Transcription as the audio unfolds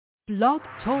Blog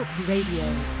Talk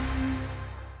Radio.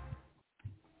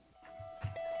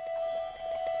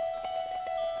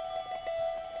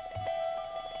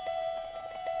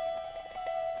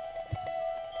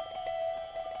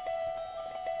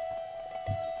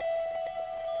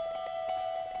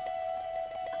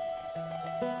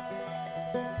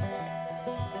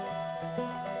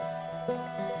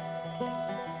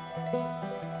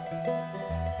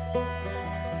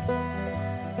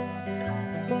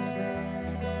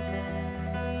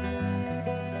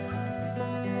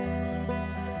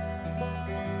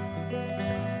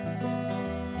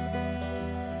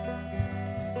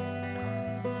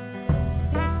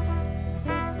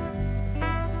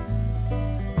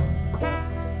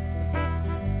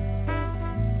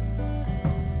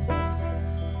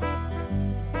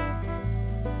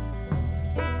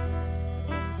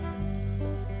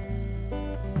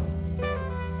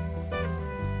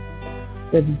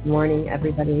 Good morning,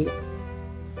 everybody.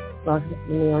 Welcome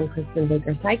to me on Kristin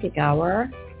Baker Psychic Hour.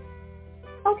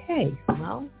 Okay,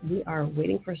 well, we are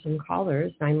waiting for some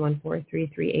callers.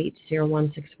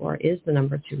 914-338-0164 is the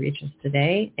number to reach us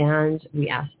today, and we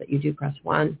ask that you do press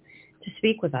 1 to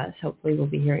speak with us. Hopefully we'll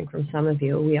be hearing from some of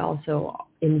you. We also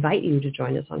invite you to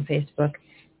join us on Facebook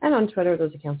and on Twitter.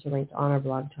 Those accounts are linked on our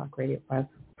Blog Talk Radio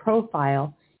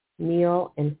profile,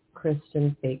 Neil and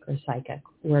Kristin Baker Psychic,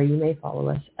 where you may follow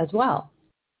us as well.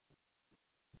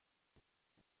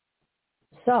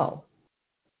 So,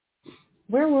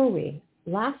 where were we?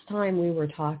 Last time we were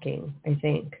talking, I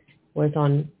think, was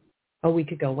on a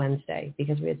week ago Wednesday,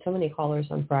 because we had so many callers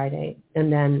on Friday,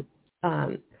 and then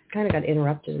kind of got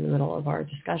interrupted in the middle of our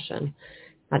discussion.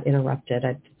 Not interrupted,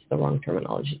 it's the wrong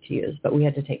terminology to use, but we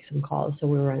had to take some calls, so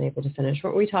we were unable to finish.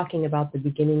 Weren't we talking about the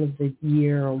beginning of the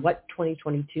year, or what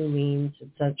 2022 means,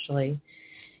 essentially,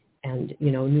 and, you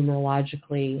know,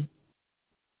 numerologically,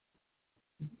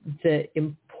 the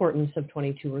importance of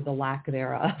 22 or the lack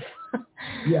thereof.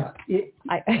 Yeah.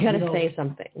 I got to say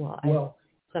something. Well, I have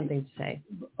something to say.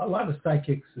 A lot of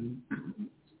psychics and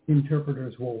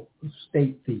interpreters will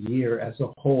state the year as a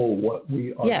whole, what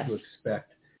we ought to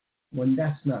expect, when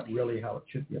that's not really how it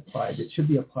should be applied. It should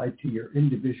be applied to your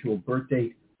individual birth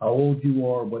date, how old you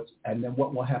are, and then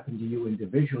what will happen to you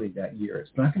individually that year.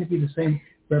 It's not going to be the same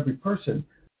for every person.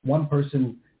 One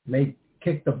person may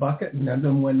kick the bucket, and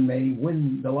another one may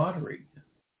win the lottery.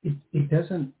 It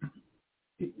doesn't.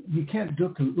 You can't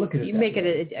look at it. You make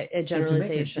it a generalization. You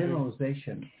make a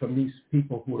generalization from these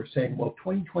people who are saying, "Well,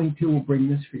 2022 will bring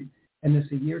this for you," and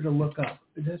it's a year to look up.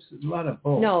 There's a lot of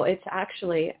bull. No, it's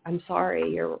actually. I'm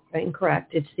sorry, you're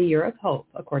incorrect. It's the year of hope,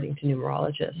 according to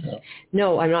numerologists.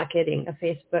 No, I'm not kidding.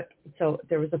 So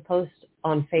there was a post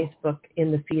on Facebook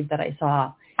in the feed that I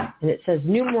saw, and it says,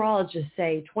 numerologists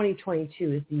say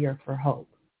 2022 is the year for hope.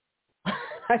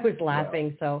 I was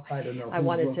laughing, so I don't know. I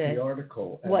wanted to. The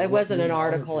article. Well, it wasn't an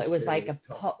article. It was like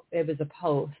it was a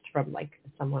post from like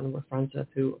someone we're friends with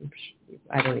who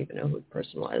I don't even know who the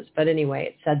person was. But anyway,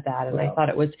 it said that, and I thought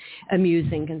it was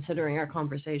amusing considering our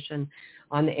conversation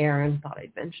on the air, and thought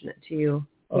I'd mention it to you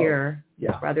here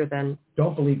rather than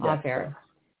don't believe off that air. Stuff.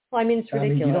 Well, I mean, it's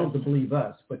ridiculous. You don't believe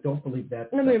us, but don't believe that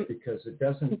stuff, because it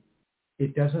doesn't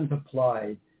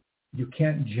apply. You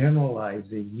can't generalize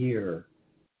a year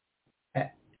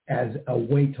as a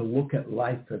way to look at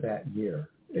life for that year.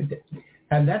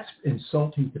 And that's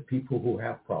insulting to people who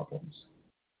have problems.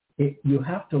 You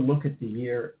have to look at the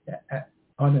year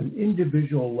on an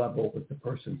individual level with the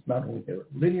person, not only their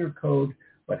linear code,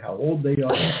 but how old they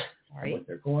are, and what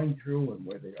they're going through, and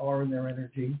where they are in their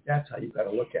energy. That's how you've got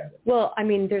to look at it. Well, I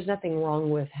mean, there's nothing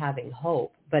wrong with having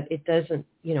hope, but it doesn't,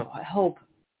 hope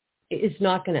is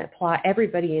not going to apply.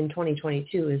 Everybody in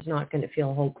 2022 is not going to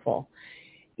feel hopeful,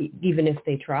 even if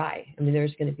they try. I mean,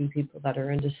 there's going to be people that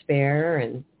are in despair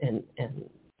and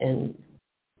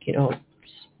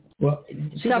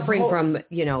suffering from,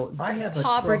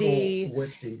 poverty,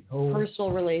 with the whole personal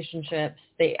relationships.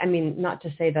 Not to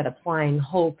say that applying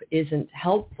hope isn't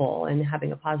helpful and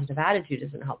having a positive attitude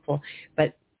isn't helpful,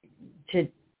 but to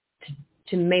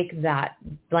make that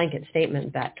blanket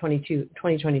statement that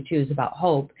 2022 is about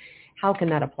hope, how can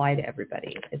that apply to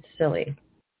everybody? It's silly.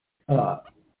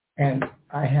 And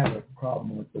I have a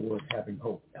problem with the word having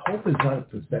hope. Hope is not a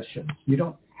possession. You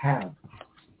don't have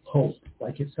hope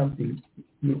like it's something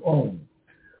you own.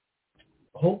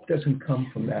 Hope doesn't come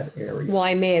from that area. Well,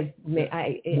 in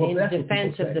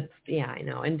defense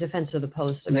of the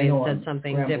post, I may have said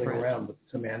something different. Around with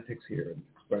semantics here and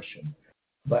expression,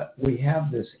 but we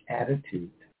have this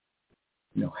attitude.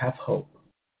 Have hope.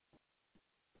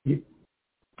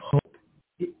 Hope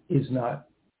is not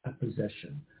a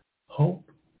possession. Hope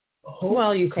hope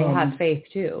well, you say have faith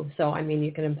too. So, I mean,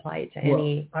 you can imply it to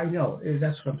any. I know.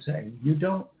 That's what I'm saying. You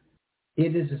don't.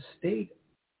 It is a state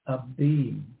of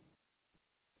being,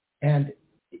 and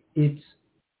it's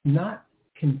not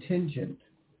contingent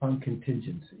on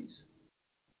contingencies.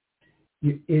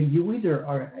 You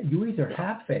either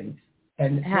have faith,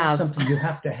 and it's not something you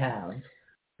have to have.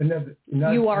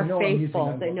 You are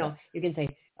faithful. No, you can say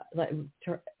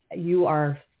you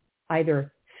are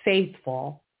either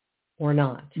faithful or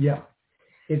not. Yeah.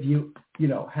 If you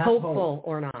have hopeful hope,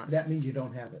 or not, that means you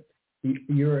don't have it.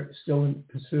 You're still in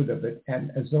pursuit of it,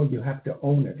 and as though you have to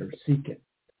own it or seek it.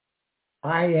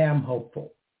 I am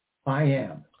hopeful. I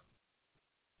am.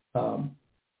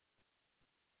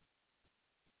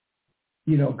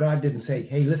 God didn't say,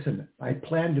 "Hey, listen, I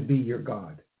plan to be your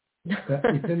God."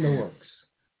 It's in the works.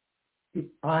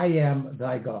 I am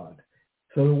thy God.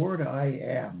 So the word "I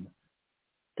am"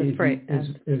 is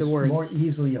more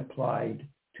easily applied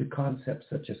to concepts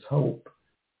such as hope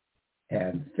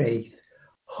and faith.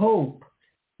 Hope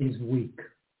is weak.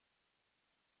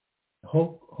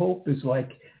 Hope is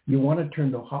like you want to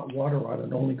turn the hot water on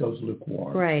and it only goes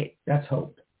lukewarm. Right. That's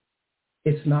hope.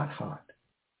 It's not hot.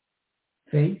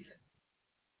 Faith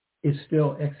is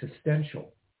still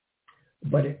existential,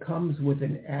 but it comes with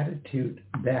an attitude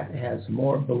that has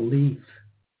more belief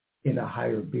in a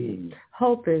higher being.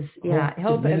 Hope is,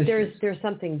 hope. There's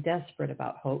something desperate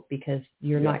about hope because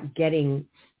you're not,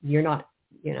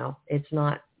 it's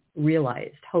not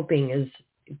realized. Hoping is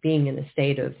being in a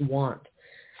state of want.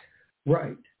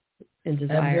 Right. And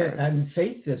desire. And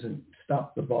faith doesn't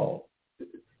stop the ball.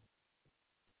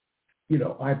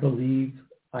 I believe,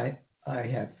 I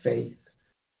have faith.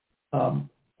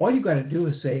 All you got to do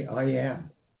is say, I am,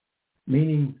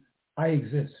 meaning I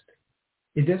exist.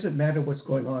 It doesn't matter what's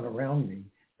going on around me.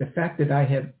 The fact that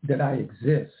I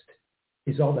exist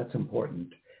is all that's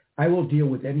important. I will deal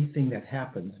with anything that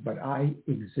happens, but I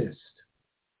exist.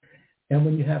 And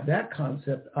when you have that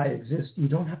concept, I exist, you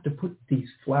don't have to put these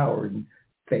flowering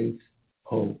faith,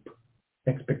 hope,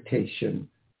 expectation,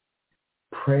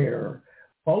 prayer,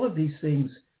 all of these things.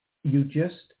 You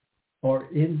just are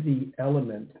in the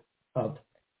element of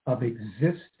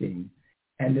existing,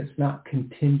 and it's not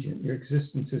contingent. Your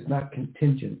existence is not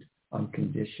contingent on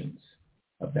conditions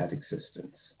of that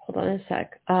existence. Hold on a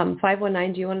sec.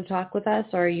 519, do you want to talk with us,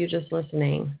 or are you just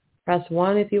listening? Press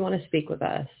 1 if you want to speak with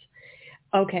us.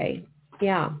 Okay,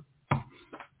 yeah.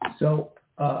 So,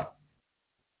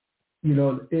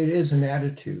 it is an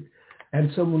attitude.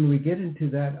 And so when we get into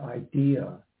that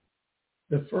idea,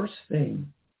 the first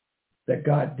thing that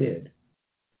God did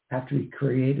after he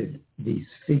created these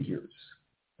figures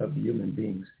of human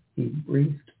beings, he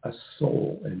breathed a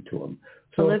soul into them.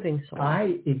 So a living soul.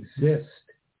 I exist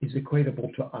is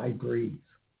equatable to I breathe.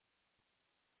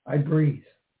 I breathe.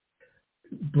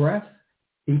 Breath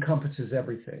encompasses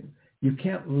everything. You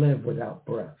can't live without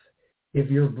breath. If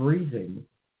you're breathing,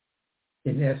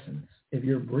 in essence,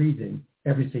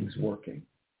 everything's working.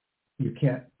 You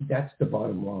can't, that's the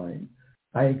bottom line.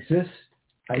 I exist,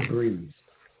 I breathe.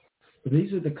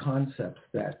 These are the concepts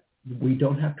that we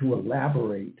don't have to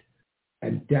elaborate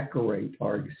and decorate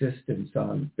our existence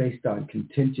on based on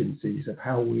contingencies of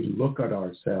how we look at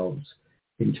ourselves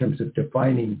in terms of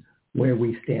defining where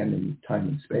we stand in time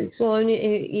and space. Well, and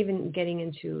even getting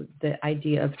into the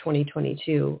idea of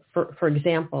 2022, for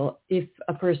example, if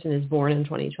a person is born in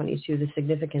 2022, the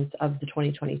significance of the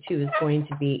 2022 is going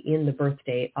to be in the birth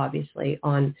date, obviously,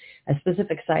 on a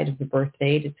specific side of the birth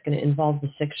date. It's going to involve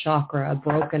the sixth chakra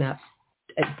broken up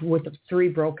with 3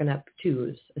 broken up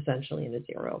 2s, essentially, and a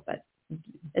 0, but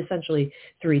essentially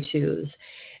 3 2s.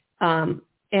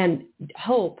 And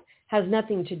hope has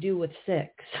nothing to do with 6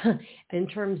 in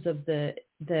terms of the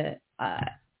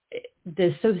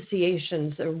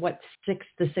associations or what the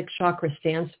sixth chakra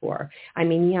stands for. I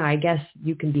mean, I guess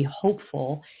you can be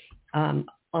hopeful on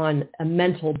a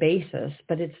mental basis,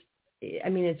 but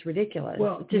it's ridiculous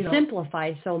to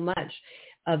simplify so much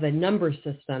of a number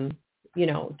system.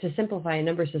 To simplify a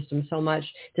number system so much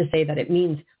to say that it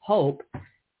means hope,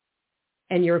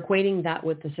 and you're equating that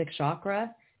with the sixth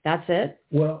chakra. That's it?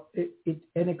 Well,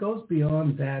 it goes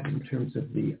beyond that in terms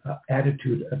of the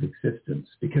attitude of existence.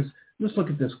 Because let's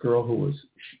look at this girl who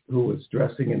was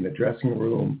dressing in the dressing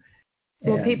room.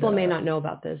 Well, people may not know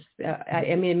about this.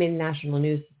 It made national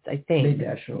news, I think. Made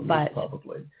national news,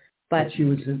 probably. But she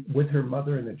was with her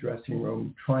mother in the dressing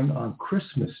room trying on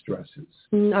Christmas dresses.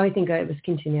 I think it was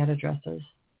quinceañera dresses.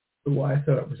 Well, I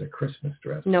thought it was a Christmas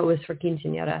dress. No, it was for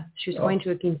quinceañera. She was going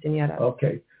to a quinceañera.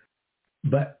 Okay.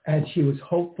 And she was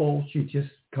hopeful. She'd just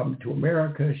come to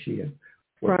America. She had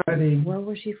wedding. Where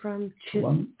was she from?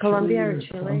 Colombia or Chile?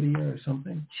 Colombia or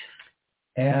something.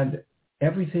 And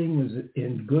everything was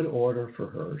in good order for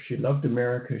her. She loved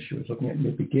America. She was looking at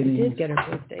new beginnings. She did get her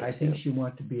birthday, I think she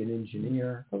wanted to be an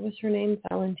engineer. What was her name?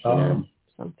 Valentina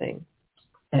something.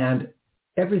 And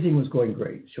everything was going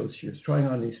great. So she was trying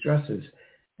on these dresses.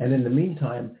 And in the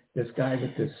meantime, this guy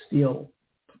with this steel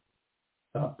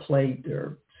plate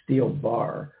or steel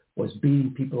bar was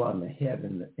beating people on the head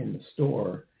in the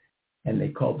store. And they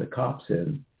called the cops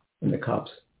in. And the cops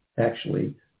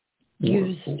actually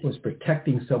was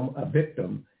protecting a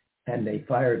victim, and they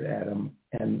fired at him,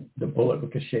 and the bullet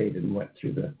ricocheted and went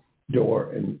through the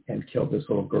door and killed this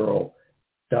little girl,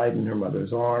 died in her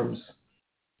mother's arms,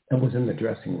 and was in the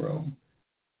dressing room.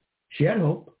 She had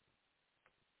hope.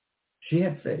 She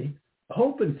had faith.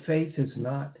 Hope and faith is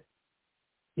not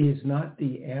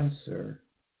the answer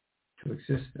to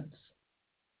existence.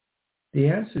 The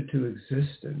answer to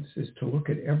existence is to look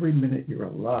at every minute you're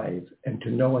alive and to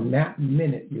know in that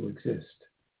minute you exist,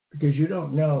 because you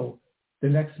don't know the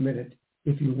next minute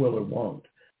if you will or won't.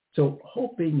 So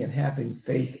hoping and having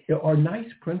faith are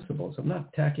nice principles. I'm not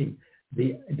attacking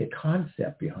the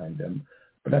concept behind them,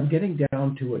 but I'm getting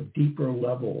down to a deeper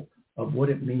level of what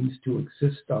it means to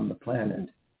exist on the planet.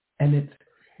 And it's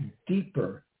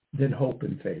deeper than hope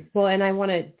and faith. Well, and I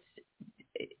want to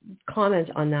comment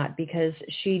on that because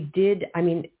she did,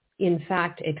 in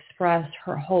fact, express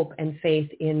her hope and faith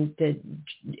in the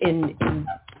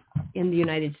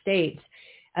United States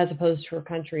as opposed to her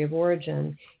country of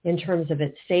origin in terms of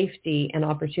its safety and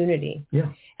opportunity.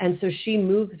 Yeah. And so she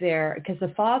moved there because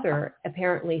the father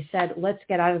apparently said, let's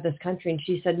get out of this country. And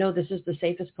she said, no, this is the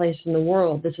safest place in the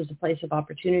world. This is a place of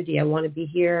opportunity. I want to be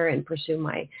here and pursue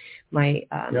my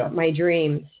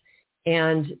dreams.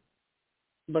 And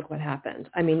look what happened.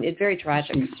 It's a very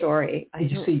tragic story.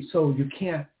 So you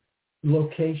can't,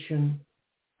 location,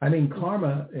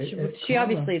 karma. She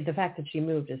obviously, the fact that she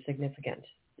moved is significant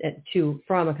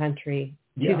from a country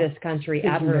to this country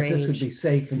at her age. This would be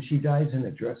safe, and she dies in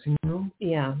a dressing room?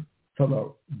 Yeah. From a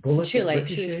bullet? Chile.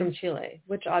 She was from Chile,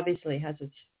 which obviously has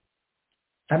its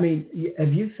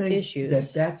if you think issues.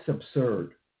 That's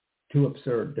absurd, too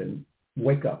absurd, then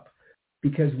wake up.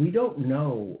 Because we don't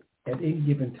know at any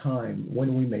given time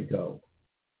when we may go.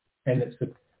 And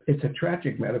it's a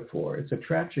tragic metaphor. It's a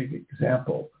tragic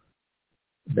example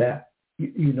that,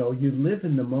 you live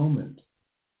in the moment.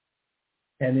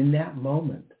 And in that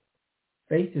moment,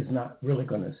 faith is not really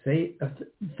going to say,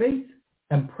 faith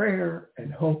and prayer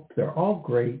and hope, they're all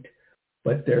great,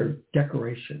 but they're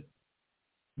decoration.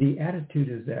 The attitude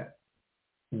is that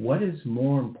what is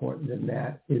more important than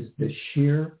that is the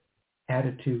sheer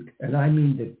attitude, and I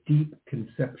mean the deep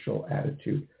conceptual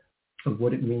attitude of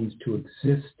what it means to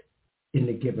exist in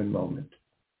the given moment.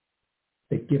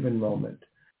 The given moment.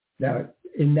 Now,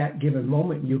 in that given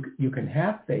moment, you can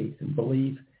have faith and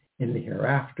believe in the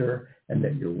hereafter, and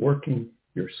that you're working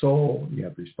your soul, you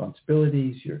have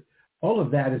responsibilities, all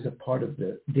of that is a part of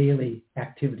the daily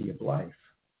activity of life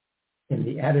and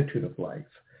the attitude of life.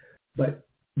 But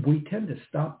we tend to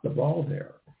stop the ball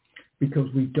there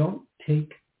because we don't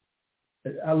take,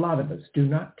 a lot of us do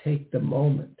not take the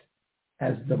moment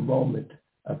as the moment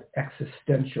of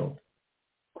existential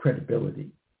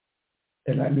credibility.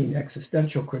 And I mean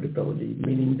existential credibility,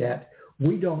 meaning that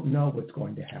we don't know what's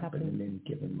going to happen in any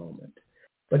given moment.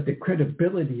 But the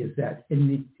credibility is that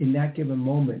in that given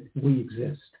moment, we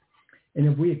exist. And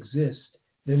if we exist,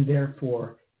 then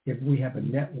therefore, if we have a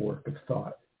network of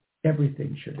thought,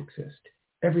 everything should exist.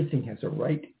 Everything has a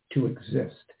right to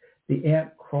exist. The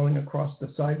ant crawling across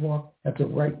the sidewalk has a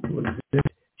right to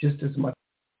exist just as much.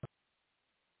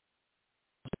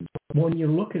 When you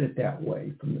look at it that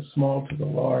way, from the small to the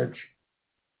large,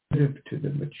 to the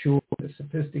mature, the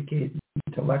sophisticated,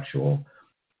 intellectual,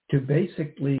 to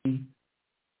basically,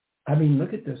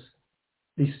 look at this.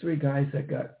 These three guys that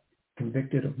got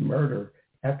convicted of murder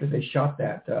after they shot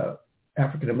that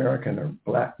African-American or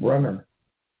black runner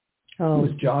who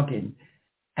was jogging.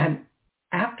 And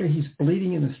after he's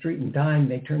bleeding in the street and dying,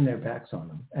 they turn their backs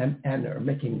on him and are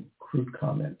making crude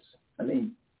comments.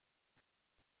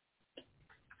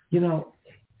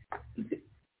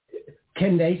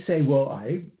 Can they say, well,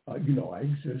 I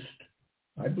exist.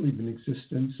 I believe in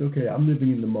existence. Okay, I'm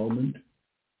living in the moment.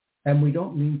 And we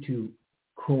don't mean to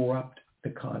corrupt the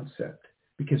concept,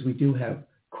 because we do have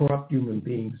corrupt human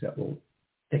beings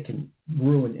that can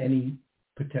ruin any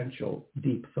potential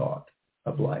deep thought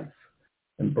of life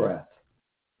and breath.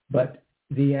 But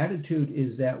the attitude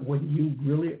is that when you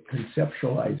really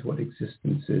conceptualize what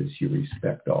existence is, you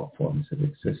respect all forms of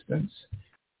existence.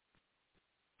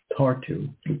 It's hard to.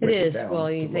 It is.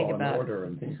 Well, you think about order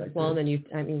and things like well, this. and then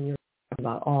you're talking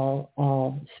about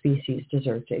all species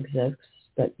deserve to exist.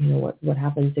 but what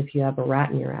happens if you have a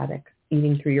rat in your attic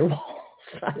eating through your walls?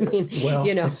 I mean,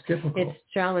 it's difficult. It's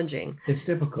challenging. It's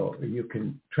difficult. You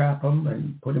can trap them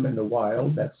and put them in the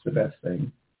wild. That's the best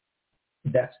thing.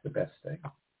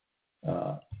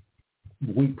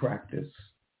 We practice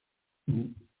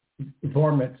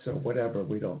varmints or whatever.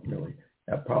 We don't really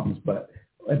have problems, but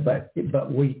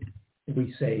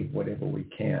we say whatever we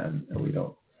can, and we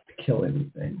don't kill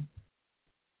anything.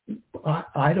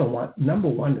 I don't want, number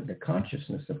one, the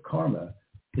consciousness of karma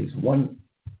is one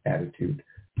attitude,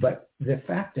 but the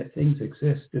fact that things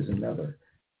exist is another.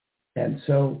 And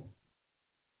so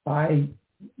I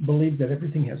believe that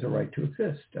everything has a right to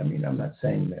exist. I mean, I'm not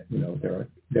saying that,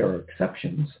 there are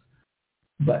exceptions,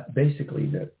 but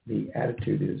basically the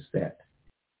attitude is that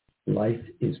life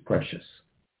is precious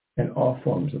and all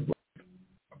forms of life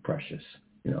are precious,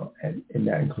 and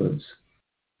that includes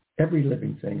every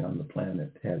living thing on the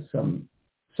planet has some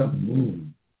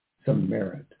meaning, some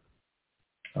merit.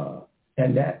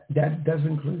 And that does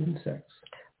include insects.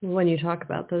 When you talk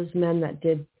about those men that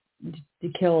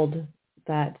killed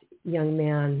that young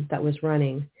man that was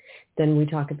running, then we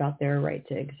talk about their right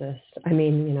to exist. I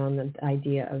mean, and the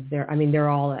idea of they're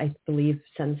all, I believe,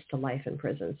 sentenced to life in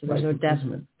prison. So there's no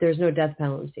death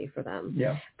penalty for them.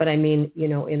 Yeah. But I mean,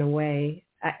 in a way,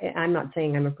 I'm not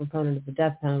saying I'm a proponent of the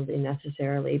death penalty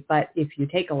necessarily, but if you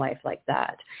take a life like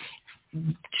that,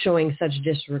 showing such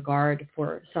disregard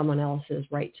for someone else's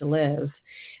right to live,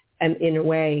 and in a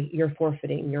way, you're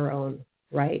forfeiting your own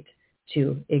right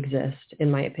to exist, in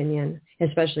my opinion,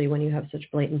 especially when you have such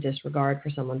blatant disregard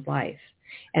for someone's life.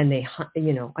 And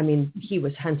he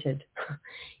was hunted.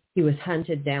 He was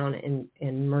hunted down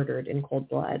and murdered in cold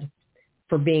blood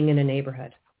for being in a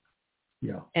neighborhood.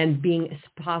 Yeah. And being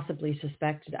possibly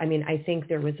suspected. I mean, I think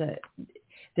there was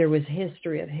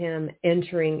history of him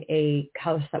entering a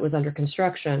house that was under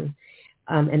construction,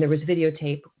 and there was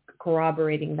videotape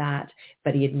corroborating that,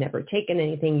 but he had never taken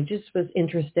anything. He just was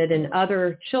interested in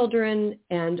other children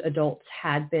and adults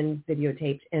had been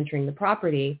videotaped entering the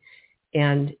property,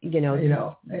 and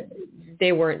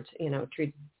they weren't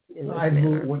treated in this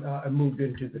manner. When I moved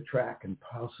into the track and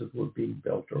houses were being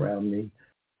built around me,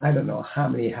 I don't know how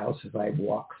many houses I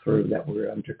walked through that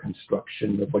were under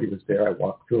construction. Nobody was there. I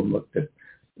walked through and looked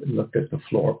at the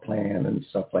floor plan and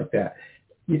stuff like that.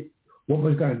 What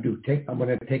was I going to do? I'm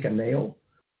going to take a nail?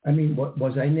 I mean,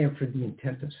 was I there for the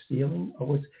intent of stealing?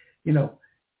 Or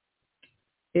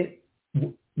it's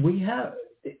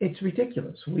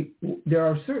ridiculous.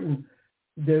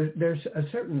 There's a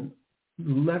certain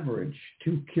leverage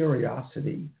to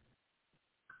curiosity,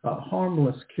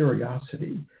 harmless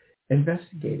curiosity,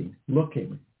 investigating,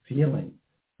 looking, feeling.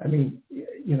 I mean,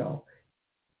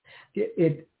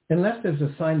 unless there's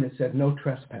a sign that said no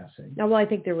trespassing. No, well, I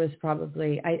think there was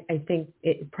probably, I think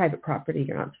private property,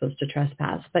 you're not supposed to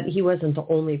trespass, but he wasn't the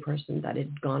only person that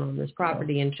had gone on this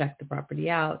property and checked the property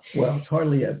out. Well, it's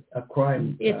hardly a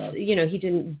crime. He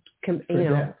didn't,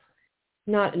 death.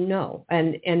 No.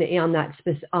 And on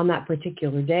that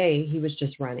particular day, he was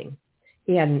just running.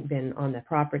 He hadn't been on the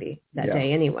property that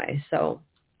day anyway. So,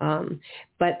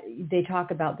 but they talk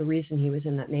about the reason he was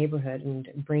in that neighborhood and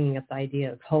bringing up the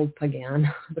idea of hope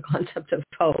again, the concept of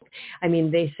hope. I mean,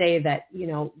 they say that,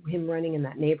 him running in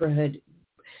that neighborhood,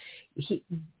 he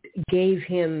gave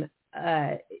him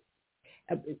a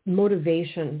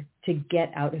motivation to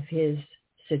get out of his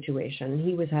situation.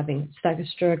 He was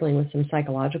struggling with some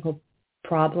psychological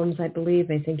problems, I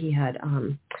believe. I think he had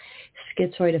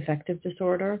schizoid affective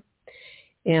disorder.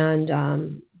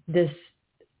 And this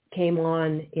came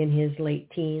on in his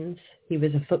late teens. He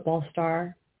was a football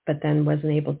star, but then he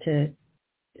wasn't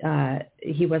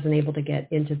able to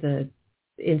get into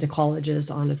colleges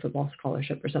on a football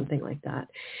scholarship or something like that.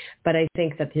 But I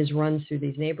think that his runs through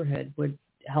these neighborhoods would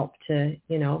help to,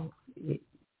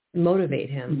 motivate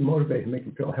him. Make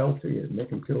him feel healthy and make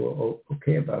him feel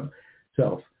okay about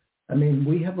himself. I mean,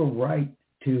 we have a right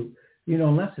to,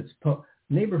 unless it's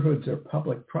neighborhoods are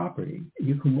public property,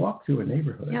 you can walk through a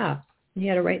neighborhood. Yeah. He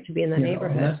had a right to be in that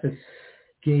neighborhood. Unless it's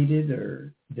gated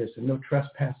or there's a no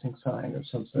trespassing sign or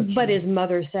some such. But his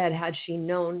mother said, had she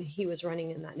known he was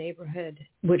running in that neighborhood,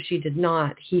 which she did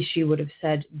not, she would have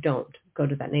said, don't go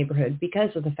to that neighborhood,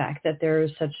 because of the fact that there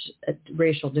is such a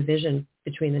racial division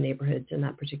between the neighborhoods in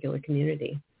that particular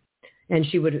community. And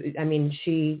she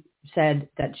said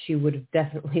that she would have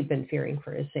definitely been fearing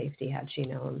for his safety had she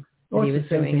known. Or he was it's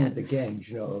the same doing thing it. with the gangs.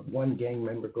 If one gang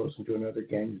member goes into another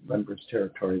gang member's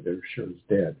territory, they're sure is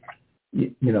dead.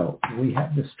 We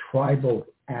have this tribal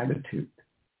attitude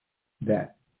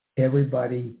that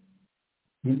everybody,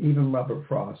 even Robert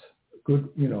Frost, good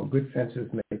fences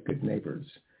make good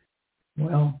neighbors.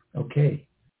 Well, okay.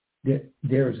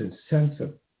 there's a sense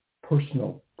of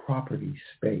personal property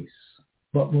space.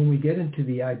 But when we get into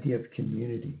the idea of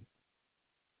community,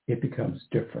 it becomes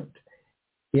different.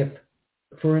 If,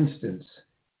 for instance,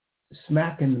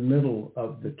 smack in the middle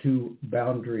of the two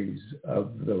boundaries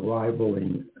of the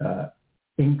rivaling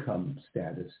income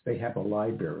status, they have a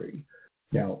library.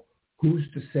 Now, who's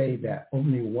to say that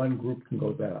only one group can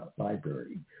go to that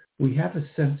library? We have a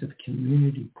sense of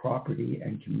community property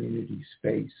and community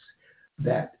space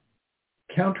that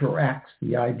counteracts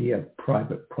the idea of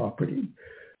private property.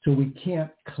 So we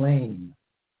can't claim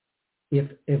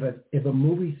if a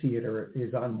movie theater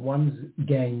is on one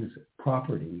gang's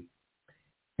property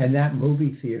and that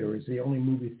movie theater is the only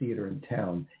movie theater in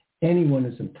town, anyone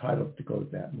is entitled to go to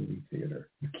that movie theater.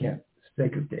 You can't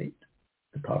segregate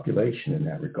the population in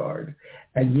that regard.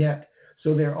 And yet,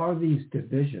 so there are these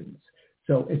divisions.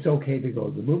 So it's okay to go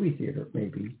to the movie theater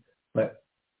maybe, but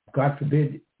God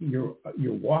forbid you're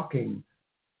walking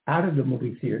out of the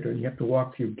movie theater and you have to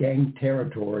walk through gang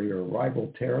territory or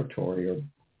rival territory or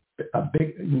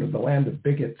the land of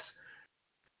bigots.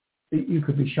 You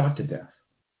could be shot to death.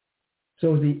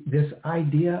 So this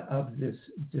idea of this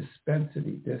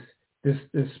dispensity, this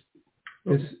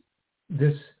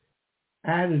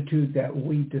attitude that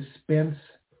we dispense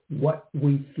what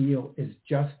we feel is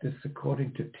justice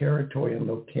according to territory and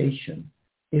location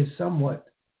is somewhat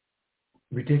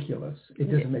ridiculous.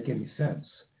 It doesn't make any sense.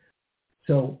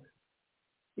 So,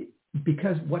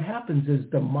 because what happens is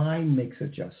the mind makes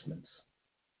adjustments.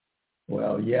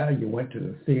 Well, yeah, you went to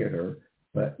the theater,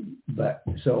 but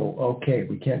so, okay,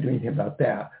 we can't do anything about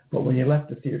that. But when you left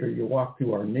the theater, you walked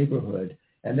through our neighborhood,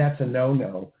 and that's a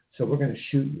no-no, so we're going to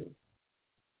shoot you.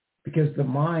 Because the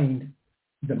mind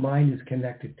is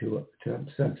connected to a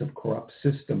sense of corrupt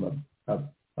system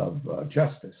of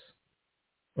justice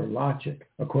or logic,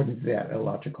 according to that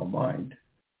illogical mind.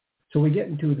 So we get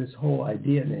into this whole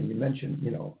idea, and then you mentioned,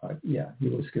 he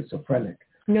was schizophrenic.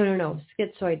 No.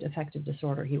 Schizoid affective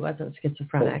disorder. He wasn't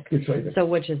schizophrenic. So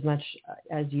which is much,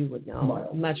 as you would know,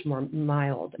 much more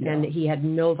mild. Yeah. And he had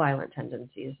no violent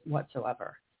tendencies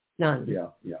whatsoever. None.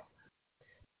 Yeah.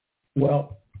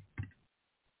 Well.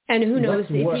 And who knows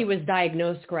if he was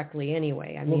diagnosed correctly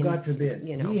anyway. I mean, God forbid.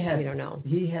 We don't know.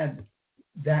 He had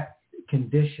that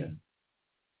condition.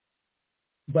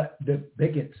 But the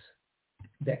bigots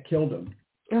that killed him,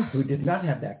 who did not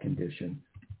have that condition,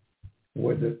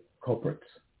 were the culprits.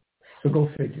 So go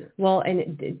figure. Well,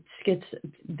 and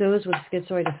those with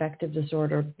schizoid affective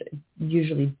disorder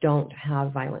usually don't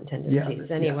have violent tendencies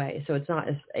anyway. So it's not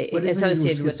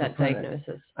associated with that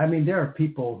diagnosis. I mean, there are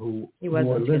people who are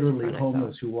literally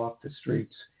homeless who walk the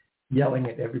streets yelling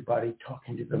at everybody,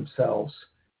 talking to themselves.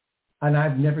 And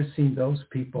I've never seen those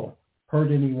people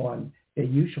hurt anyone. They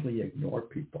usually ignore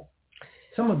people.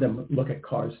 Some of them look at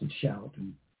cars and shout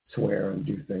and swear and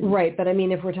do things. Right, but I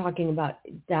mean, if we're talking about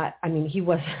that, I mean, he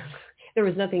was there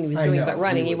was nothing he was doing but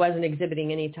running. He wasn't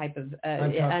exhibiting any type of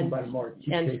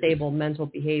unstable mental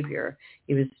behavior.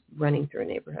 He was running through a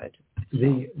neighborhood.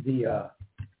 The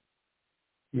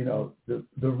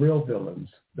real villains,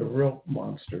 the real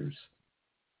monsters,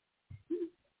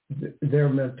 their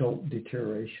mental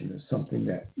deterioration is something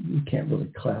that you can't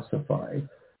really classify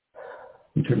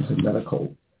in terms of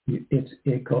medical.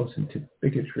 It goes into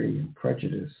bigotry and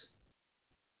prejudice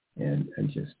and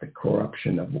just the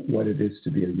corruption of what it is to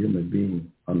be a human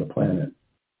being on the planet.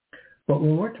 But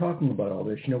when we're talking about all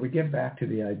this, we get back to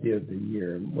the idea of the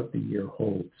year and what the year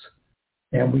holds.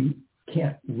 And we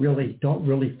don't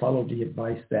really follow the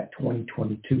advice that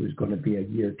 2022 is going to be a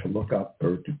year to look up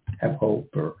or to have hope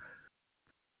or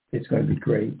it's going to be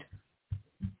great.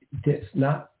 It's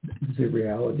not the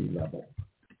reality level.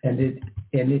 And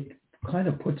it kind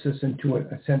of puts us into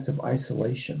a sense of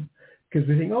isolation because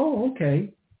we think, okay.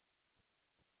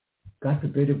 God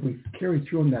forbid if we carry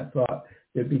through in that thought,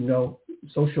 there'd be no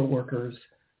social workers.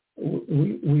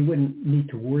 We wouldn't need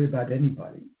to worry about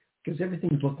anybody because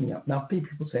everything's looking up. Now,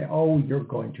 people say, you're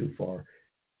going too far.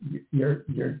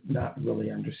 You're not really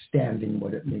understanding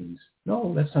what it means.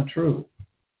 No, that's not true.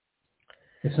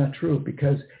 It's not true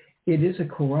because it is a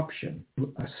corruption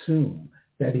to assume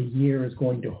that a year is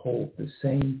going to hold the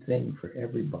same thing for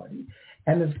everybody.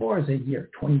 And as far as a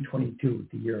year, 2022 is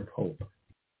the year of hope.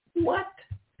 What?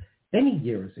 Any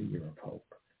year is a year of hope.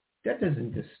 That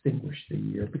doesn't distinguish the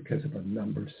year because of a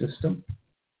number system.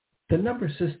 The number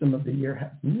system of the year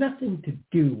has nothing to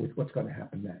do with what's going to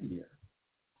happen that year.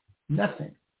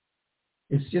 Nothing.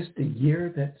 It's just a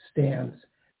year that stands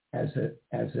as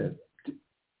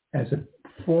a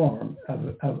form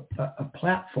of a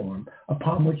platform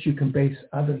upon which you can base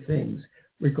other things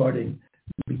regarding,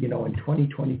 in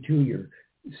 2022 you're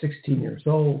 16 years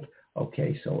old.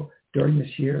 okay, so during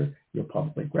this year, you'll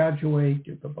probably graduate,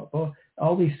 blah, blah, blah.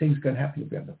 All these things going to happen. You'll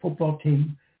be on the football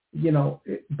team,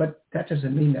 but that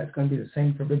doesn't mean that's going to be the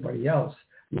same for everybody else.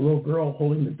 The little girl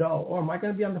holding the doll. Oh, am I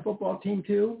going to be on the football team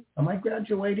too? Am I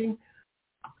graduating?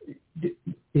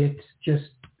 It's just,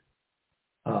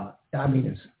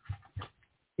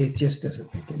 it just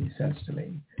doesn't make any sense to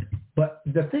me. But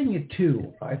the thing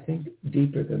too, I think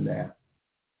deeper than that,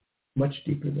 much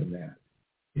deeper than that,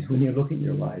 is when you look at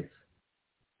your life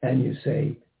and you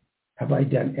say, have I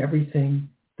done everything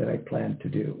that I planned to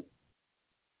do?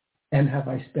 And have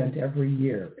I spent every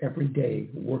year, every day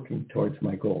working towards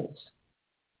my goals?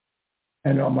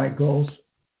 And are my goals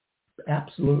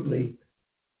absolutely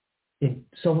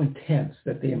so intense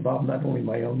that they involve not only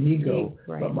my own ego,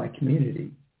 right, but my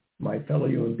community, my fellow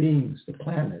human beings, the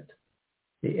planet,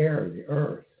 the air, the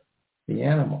earth, the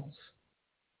animals,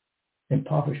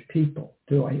 impoverished people?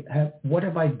 What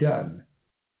have I done?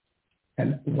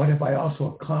 And what have I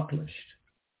also accomplished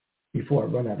before I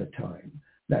run out of time?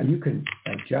 Now, you can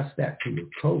adjust that to your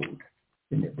code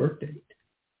in your birth date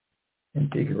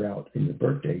and figure out in your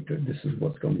birth date, this is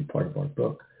what's going to be part of our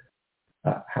book,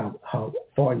 how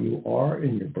far you are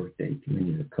in your birth date in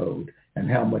your code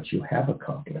and how much you have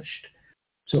accomplished.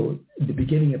 So the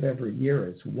beginning of every year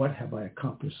is, what have I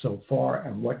accomplished so far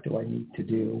and what do I need to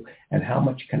do and how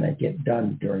much can I get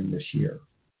done during this year?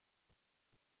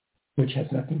 Which has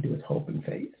nothing to do with hope and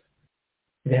faith.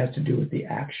 It has to do with the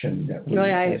action that we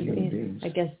as human beings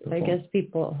perform. I guess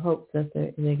people hope that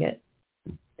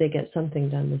they get something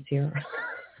done this year.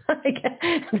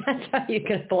 That's how you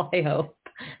can apply hope.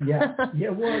 Yeah.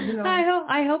 Well,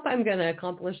 I hope I'm going to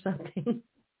accomplish something.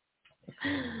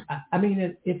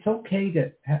 It's okay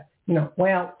to,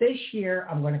 this year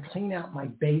I'm going to clean out my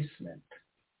basement,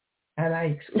 and I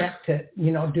expect to,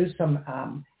 do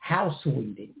some house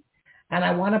weeding. And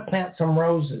I want to plant some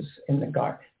roses in the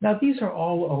garden. Now, these are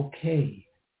all okay.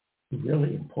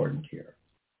 Really important here.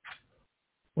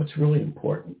 What's really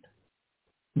important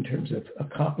in terms of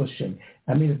accomplishing?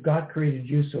 If God created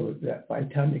you so that by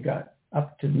the time you got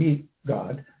up to meet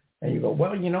God, and you go,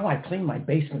 well, I cleaned my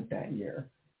basement that year.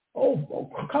 Oh,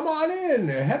 come on in.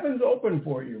 Heaven's open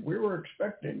for you. We were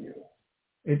expecting you.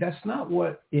 That's not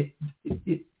what it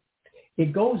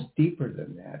goes deeper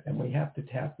than that. And we have to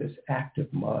tap this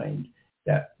active mind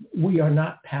that we are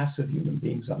not passive human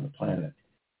beings on the planet.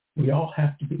 We all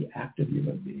have to be active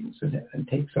human beings and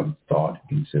take some thought and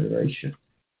consideration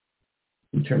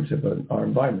in terms of our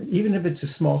environment, even if it's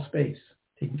a small space,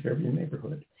 taking care of your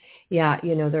neighborhood. Yeah,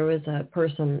 there was a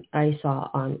person I saw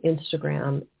on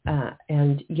Instagram,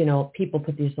 and, people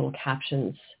put these little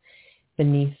captions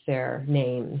beneath their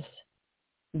names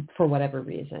for whatever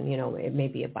reason. It may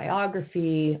be a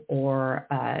biography or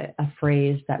a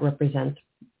phrase that represents,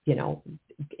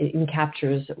 it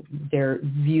captures their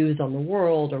views on the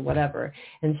world or whatever.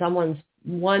 And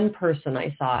one person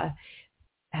I saw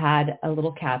had a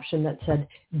little caption that said,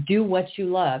 do what you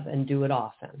love and do it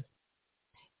often.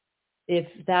 If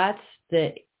that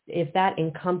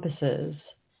encompasses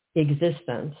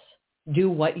existence, do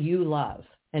what you love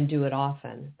and do it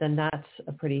often, then that's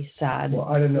a pretty sad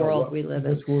world we live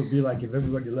in. This would be like if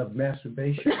everybody loved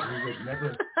masturbation, we would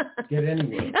never get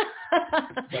anywhere.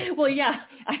 Well, yeah.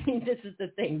 This is the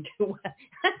thing.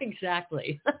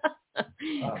 Exactly.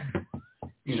 Well,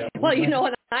 what?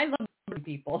 I love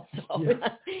people, so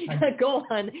go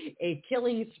on a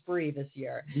killing spree this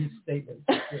year. These statements.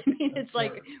 It's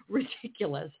like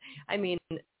ridiculous. In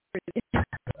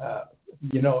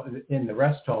the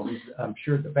rest homes, I'm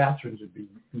sure the bathrooms would be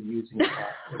using it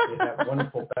if they have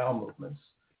wonderful bowel movements.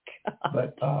 God.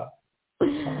 But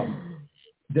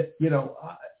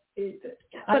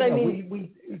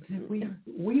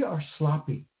we are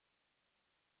sloppy.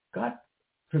 God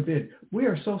forbid, we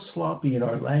are so sloppy in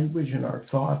our language and our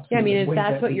thoughts. Yeah, if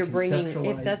that's what you're bringing,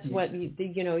 if that's what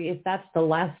if that's the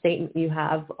last statement you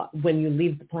have when you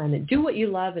leave the planet, do what you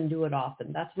love and do it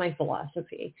often. That's my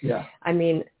philosophy. Yeah.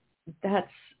 That's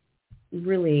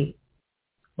really.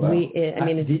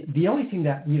 The only thing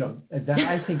that that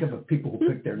I think of people who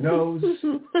pick their nose,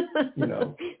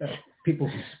 people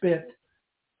who spit.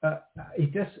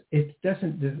 It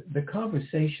doesn't. The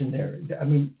conversation there,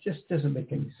 just doesn't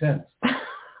make any sense.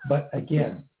 But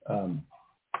again,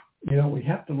 we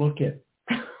have to look at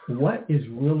what is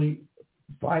really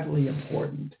vitally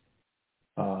important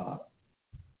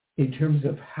in terms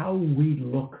of how we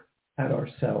look at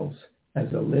ourselves as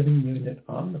a living unit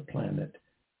on the planet,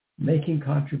 making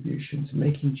contributions,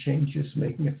 making changes,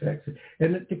 making effects.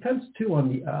 And it depends, too,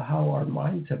 on how our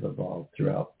minds have evolved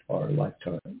throughout our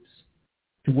lifetimes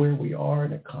to where we are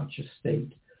in a conscious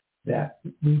state, that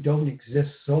we don't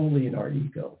exist solely in our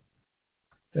ego.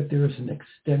 that there is an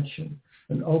extension,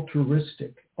 an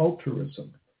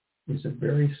altruism is a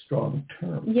very strong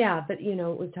term. Yeah, but,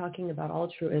 we're talking about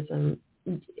altruism.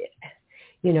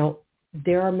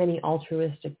 There are many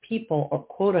altruistic people, or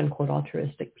quote-unquote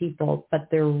altruistic people, but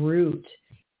their root,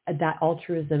 that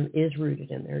altruism is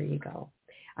rooted in their ego.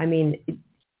 I mean,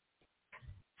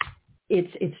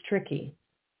 it's tricky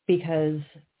because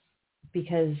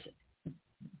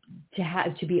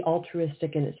to be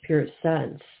altruistic in its purest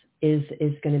sense is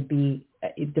going to be,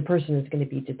 the person is going to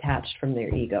be detached from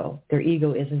their ego. Their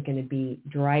ego isn't going to be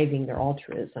driving their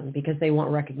altruism because they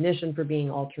want recognition for being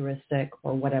altruistic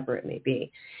or whatever it may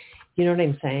be. You know what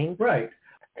I'm saying? Right.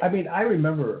 I mean, I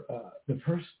remember the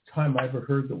first time I ever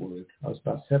heard the word, I was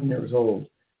about 7 years old,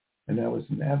 and I was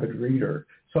an avid reader.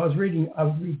 So I would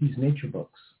read these nature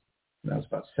books when I was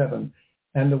about 7,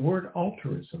 and the word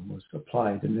altruism was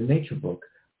applied in the nature book,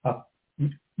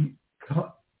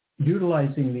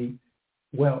 utilizing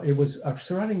it was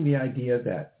surrounding the idea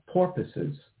that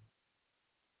porpoises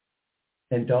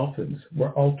and dolphins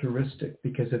were altruistic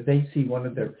because if they see one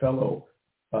of their fellow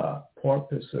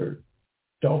porpoise or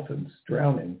dolphins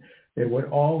drowning, they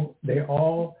all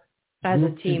as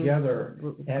group a team together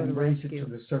and raise it to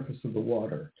the surface of the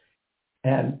water.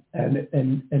 And then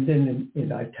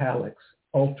in italics,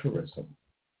 altruism.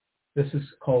 This is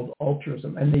called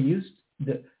altruism. And they used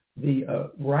the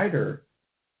writer,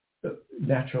 the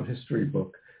natural history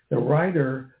book, the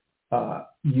writer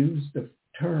used the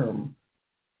term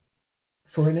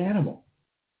for an animal.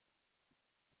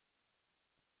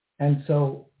 And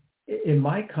so in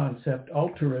my concept,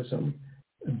 altruism,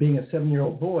 being a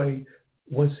 7-year-old boy,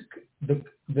 was the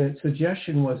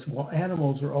suggestion was, well,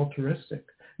 animals are altruistic.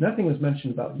 Nothing was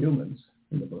mentioned about humans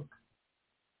in the book.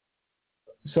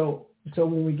 So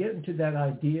when we get into that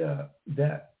idea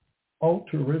that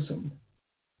altruism,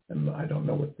 and I don't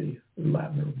know what the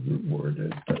Latin root word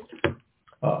is,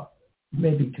 but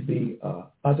maybe to be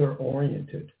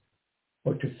other-oriented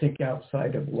or to think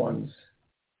outside of one's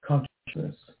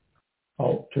consciousness,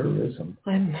 altruism.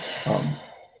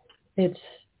 It's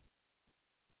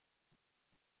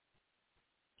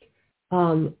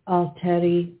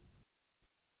alteri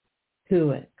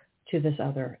huic to this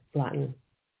other Latin.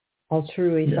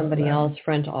 Altrui, somebody Latin. else,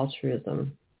 French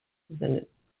altruism. Then it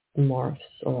morphs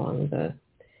along the...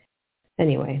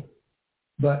 Anyway.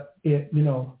 But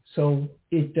so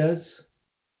it does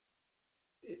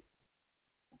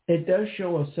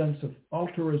show a sense of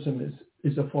altruism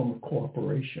is a form of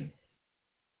cooperation.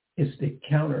 It's the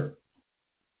counter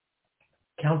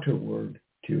word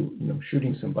to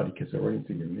shooting somebody because they're running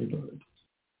through your neighborhood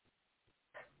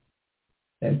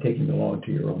and taking the law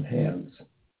into your own hands.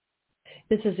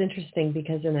 This is interesting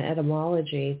because in the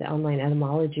etymology, the online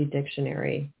etymology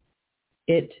dictionary,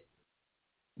 it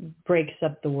breaks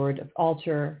up the word of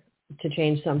alter to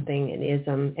change something in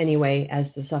ism anyway as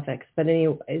the suffix. But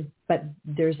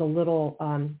there's a little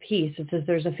piece. It says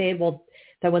there's a fable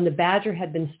that when the badger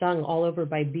had been stung all over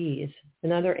by bees,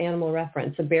 another animal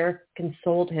reference, a bear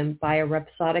consoled him by a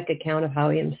rhapsodic account of how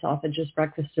he himself had just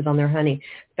breakfasted on their honey.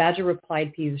 The badger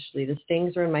replied peevishly, the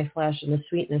stings are in my flesh and the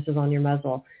sweetness is on your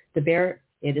muzzle. The bear,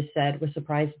 it is said, was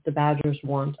surprised at the badger's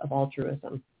want of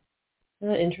altruism.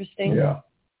 Isn't that interesting? Yeah.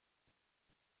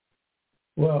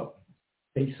 Well,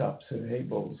 Aesop's and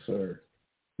fables are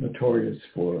notorious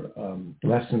for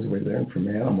lessons we learn from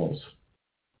animals.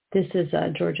 This is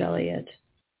George Eliot.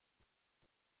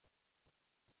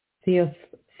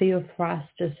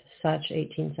 Theophrastus Such,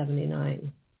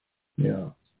 1879. Yeah.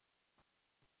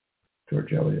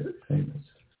 George Eliot, famous.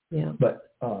 Yeah.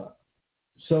 But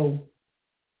so,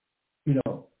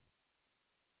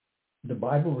 the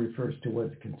Bible refers to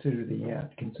what consider the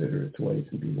ant, consider its ways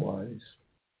and be wise.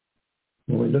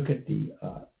 When we look at the,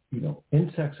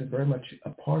 insects are very much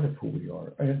a part of who we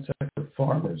are. Insects are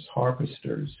farmers,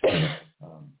 harvesters,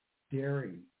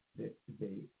 dairy, the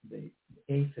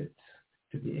aphids,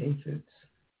 to the aphids.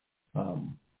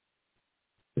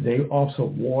 They also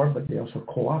war, but they also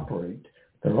cooperate.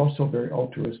 They're also very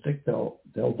altruistic. They'll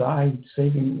die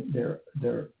saving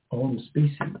their own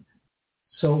species.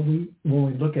 So when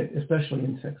we look at, especially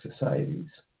insect societies,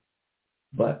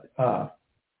 but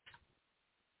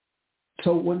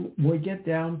so when we get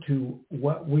down to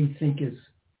what we think is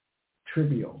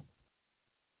trivial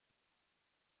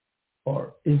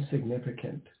or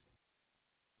insignificant,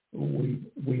 we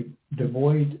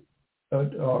devoid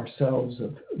ourselves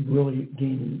of really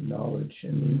gaining knowledge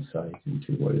and insight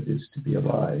into what it is to be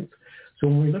alive. So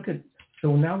when we're looking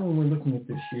at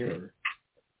this year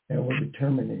and we're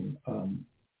determining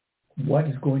what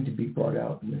is going to be brought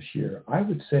out in this year, I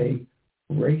would say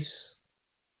race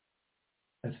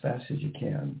as fast as you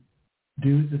can.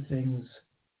 Do the things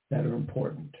that are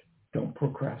important. Don't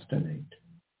procrastinate.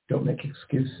 Don't make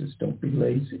excuses. Don't be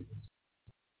lazy.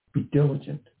 Be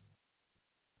diligent.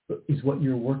 Is what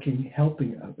you're working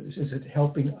helping others? Is it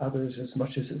helping others as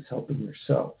much as it's helping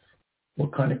yourself?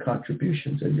 What kind of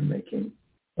contributions are you making?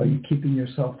 Are you keeping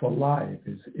yourself alive?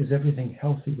 Is everything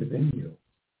healthy within you?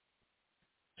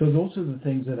 So those are the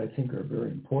things that I think are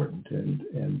very important,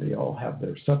 and they all have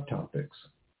their subtopics.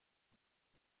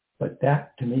 But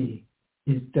that, to me,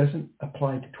 it doesn't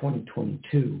apply to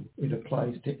 2022. It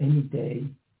applies to any day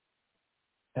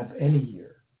of any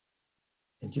year.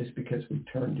 And just because we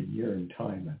turned a year in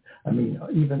time, I mean,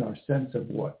 even our sense of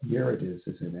what year it is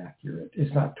inaccurate.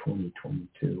 It's not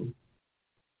 2022.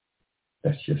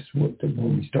 That's just when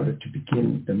we started to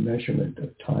begin the measurement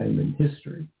of time in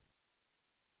history.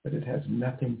 But it has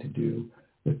nothing to do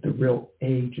with the real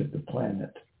age of the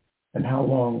planet and how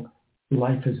long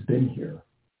life has been here.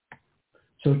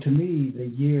 So to me, the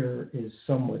year is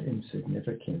somewhat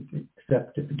insignificant,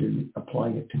 except if you're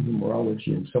applying it to numerology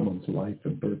in someone's life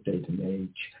and birth date and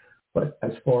age. But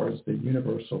as far as the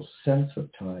universal sense of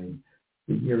time,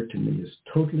 the year to me is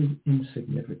totally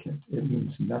insignificant. It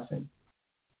means nothing.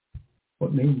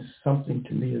 What means something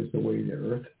to me is the way the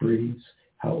earth breathes,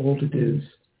 how old it is,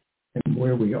 and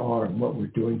where we are and what we're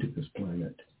doing to this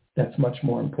planet. That's much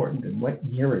more important than what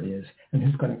year it is and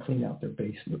who's going to clean out their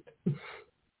basement.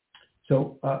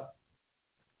 So,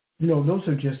 those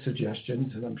are just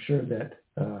suggestions, and I'm sure that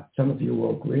some of you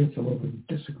will agree and some of you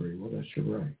disagree. Well, that's your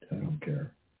right. I don't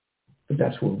care. But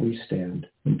that's where we stand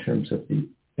in terms of the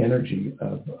energy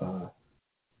of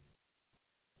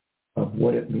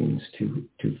what it means to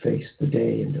face the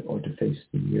day or to face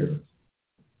the year.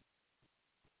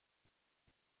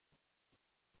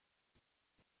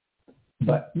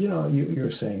 But,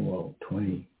 you're saying, well,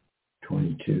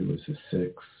 2022 is a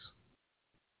 6.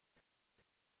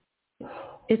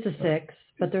 It's a 6,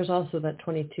 but there's also that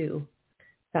 22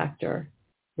 factor,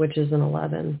 which is an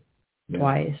 11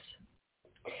 twice.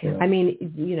 Yeah. I mean,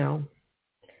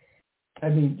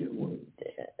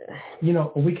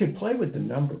 we could play with the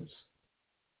numbers.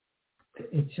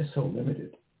 It's just so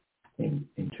limited in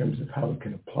terms of how we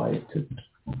can apply it to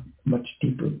much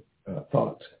deeper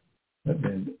thoughts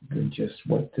than just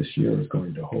what this year is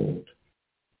going to hold.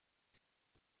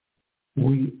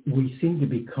 We seem to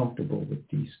be comfortable with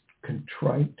these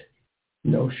contrite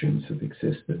notions of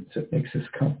existence. It makes us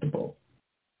comfortable.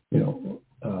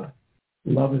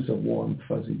 Love is a warm,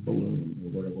 fuzzy balloon or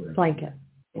whatever.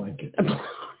 Blanket. I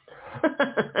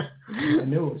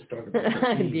knew it was started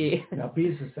with B. Now, B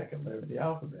is the second letter of the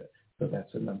alphabet, so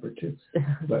that's a number 2.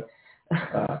 But,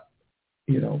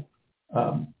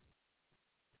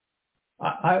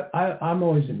 I'm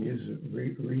always amused at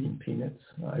reading Peanuts.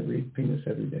 I read Peanuts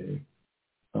every day.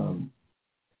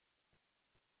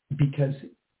 Because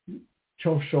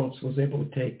Charles Schulz was able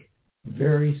to take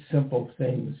very simple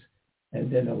things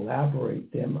and then elaborate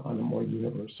them on a more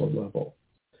universal level.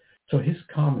 So his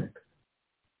comic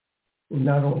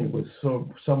not only was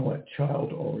somewhat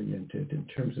child-oriented in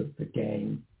terms of the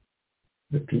gang,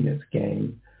 the Peanuts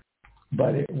gang,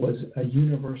 but it was a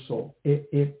universal,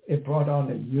 it brought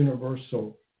on a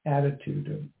universal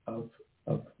attitude of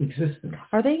existence.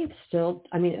 Are they still,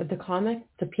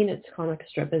 the Peanuts comic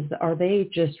strip, are they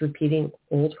just repeating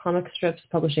old comic strips,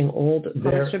 publishing old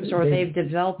comic strips, or they've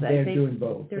developed that? They're doing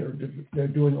both. They're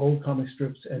doing old comic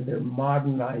strips, and they're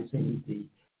modernizing the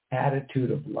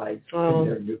attitude of life in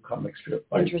their new comic strip.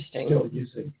 Interesting. Still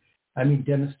using,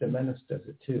 Dennis the Menace does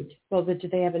it too. Well, but do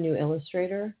they have a new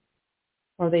illustrator?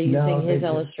 Or are they using his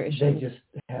illustration? They just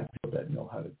have people that know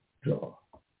how to draw.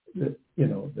 They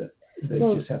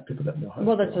just have people that know how to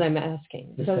draw. Well, that's what I'm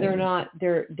asking. So they're not,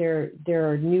 there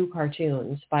are new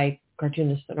cartoons by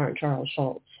cartoonists that aren't Charles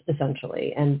Schulz,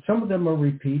 essentially. And some of them are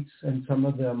repeats, and some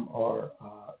of them are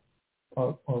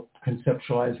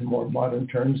conceptualized in more modern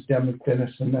terms.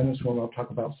 Dennis the Menace, when I'll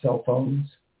talk about cell phones.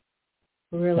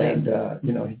 Really? And,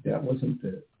 that wasn't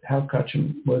Hal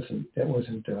Cutchin wasn't,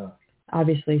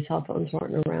 obviously, cell phones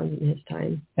weren't around in his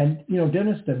time. And,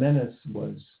 Dennis the Menace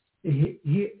was,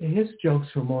 his jokes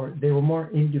were more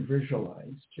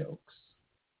individualized jokes.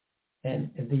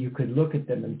 And you could look at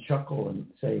them and chuckle and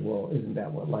say, well, isn't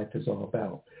that what life is all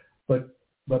about?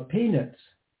 But Peanuts,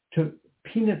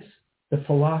 the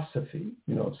philosophy,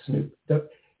 Snoop,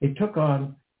 it took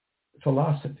on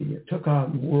philosophy. It took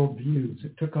on worldviews.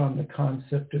 It took on the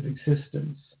concept of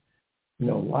existence.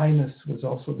 Linus was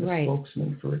also the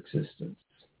spokesman for existence.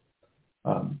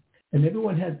 And there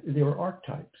were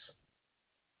archetypes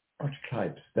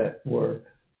that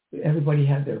everybody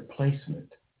had their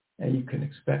placement. And you can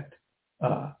expect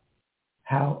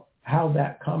how how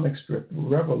that comic strip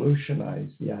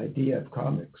revolutionized the idea of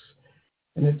comics.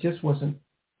 And it just wasn't,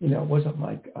 it wasn't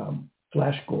like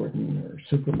Flash Gordon or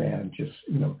Superman, just,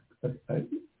 a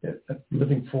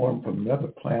living form from another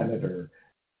planet or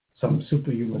some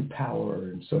superhuman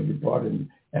power. And so you brought in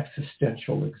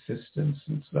existential existence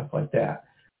and stuff like that.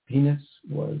 Peanuts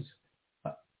was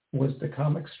the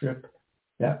comic strip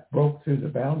that broke through the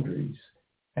boundaries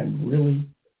and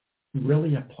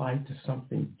really applied to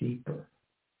something deeper,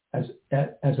 as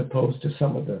opposed to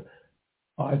some of the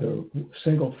either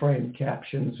single frame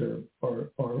captions or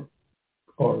a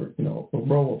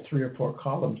row of 3 or 4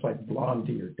 columns like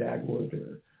Blondie or Dagwood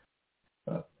or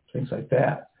things like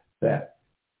that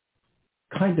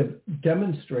kind of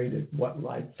demonstrated what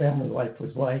family life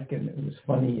was like, and it was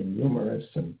funny and humorous,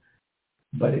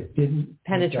 but it didn't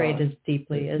penetrate as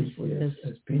deeply as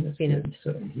Peanuts did.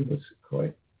 So he was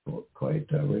quite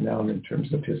renowned in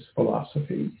terms of his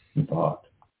philosophy and thought.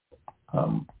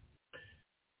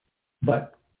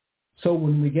 But so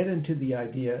when we get into the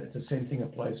idea, the same thing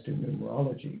applies to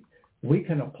numerology. We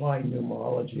can apply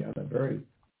numerology on a very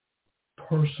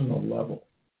personal level,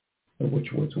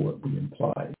 which was what we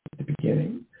implied at the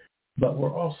beginning. But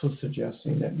we're also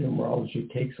suggesting that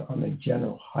numerology takes on a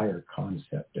general higher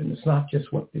concept, and it's not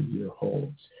just what the year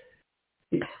holds.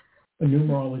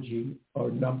 Numerology are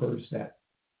numbers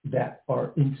that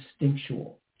are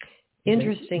instinctual.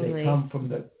 Interestingly,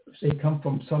 they come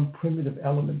from some primitive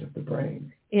element of the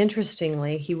brain.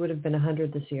 Interestingly, he would have been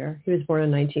 100 this year. He was born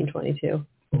in 1922.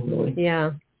 Oh, really?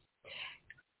 Yeah.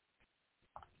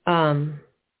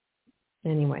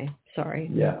 Anyway, sorry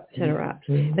to interrupt.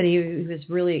 But he was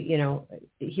really,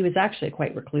 he was actually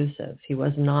quite reclusive. He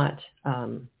was not.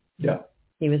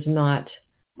 He was not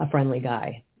a friendly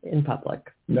guy in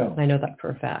public. No. I know that for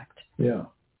a fact. Yeah.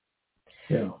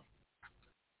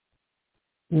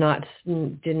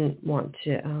 Didn't want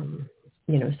to,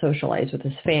 socialize with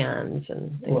his fans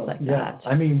and things like that.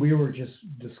 I mean, we were just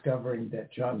discovering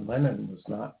that John Lennon was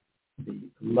not the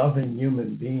loving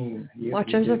human being.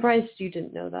 I'm surprised you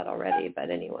didn't know that already, but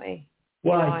anyway.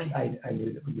 Well, I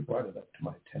knew that when you brought it up to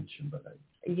my attention, but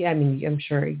I'm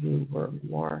sure you were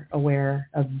more aware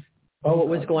of what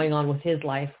was going on with his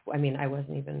life. I mean, I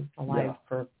wasn't even alive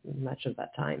for much of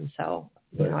that time, so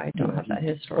I don't have that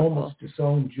historical. Almost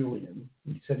disowned Julian.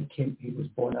 He said he was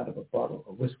born out of a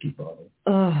whiskey bottle.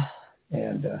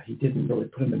 And he didn't really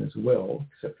put him in his will,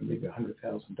 except for maybe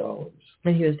 $100,000.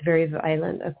 And he was very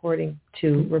violent, according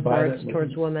to reports,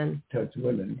 towards women.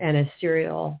 And a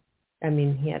serial. I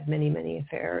mean, he had many, many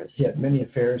affairs.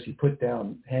 He put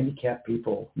down handicapped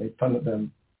people, made fun of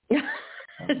them.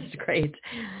 That's great.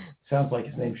 Sounds like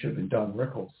his name should have been Don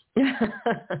Rickles.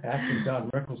 Actually, Don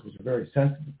Rickles was a very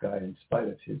sensitive guy in spite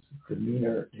of his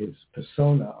demeanor, his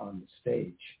persona on the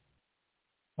stage.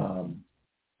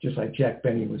 Just like Jack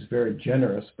Benny was very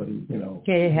generous, but he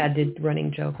had a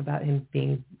running joke about him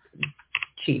being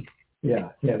cheap. Yeah,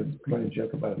 he had a running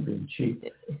joke about him being cheap.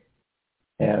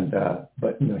 And,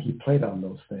 but he played on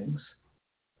those things.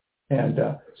 And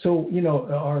so,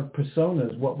 our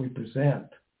personas, what we present,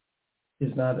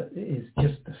 is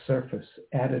just the surface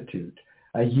attitude.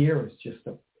 A year is just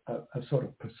a sort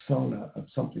of persona of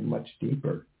something much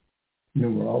deeper.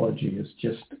 Numerology is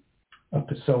just a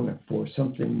persona for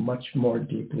something much more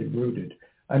deeply rooted.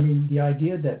 I mean, the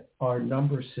idea that our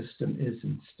number system is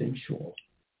instinctual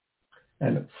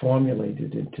and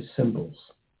formulated into symbols,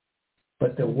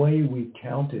 but the way we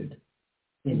counted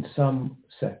in some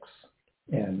sects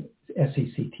and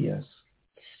SECTS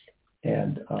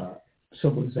and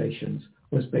civilizations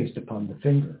was based upon the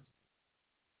finger,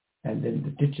 and then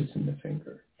the ditches in the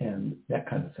finger and that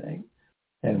kind of thing.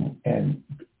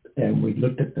 And we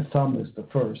looked at the thumb as the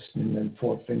first and then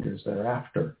 4 fingers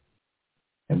thereafter.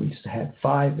 And we had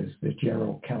 5 as the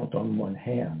general count on one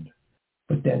hand.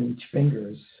 But then each finger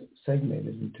is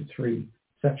segmented into 3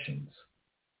 sections.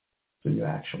 So you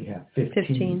actually have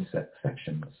 15.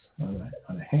 Sections on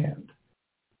a hand.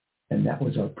 And that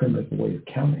was our primitive way of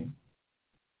counting.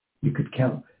 You could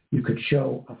count. You could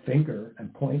show a finger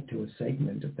and point to a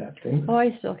segment of that finger. Oh,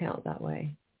 I still count that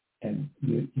way. And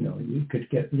you could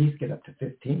at least get up to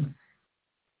 15.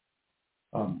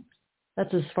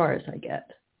 That's as far as I get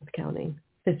with counting.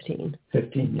 15.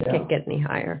 15, yeah. Can't get any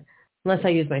higher unless I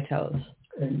use my toes.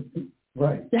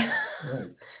 Right.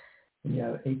 And you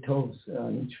have 8 toes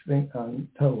on each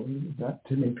toe. Not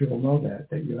too many people know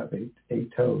that you have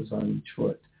 8 toes on each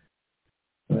foot.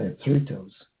 And I have 3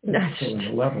 toes. So in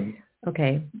 11.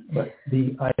 Okay. But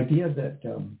the idea that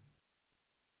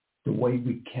the way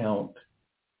we count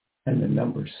and the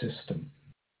number system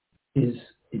is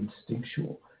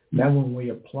instinctual. Now, when we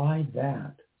apply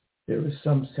that, there is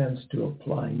some sense to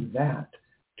applying that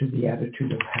to the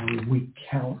attitude of how we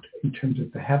count in terms of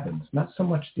the heavens, not so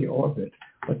much the orbit,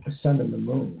 but the sun and the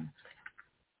moon.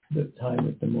 The time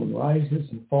that the moon rises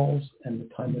and falls and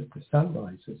the time that the sun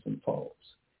rises and falls.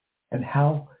 And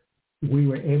how we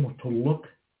were able to look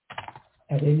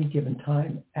at any given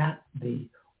time at the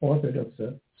orbit of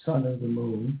the sun or the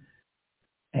moon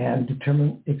and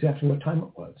determine exactly what time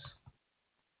it was.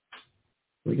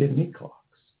 We didn't need clocks.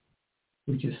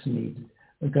 We just needed,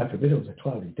 God forbid it was a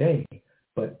cloudy day,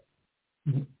 but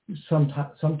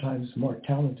sometimes more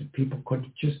talented people could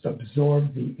just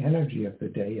absorb the energy of the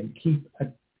day and keep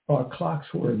our clocks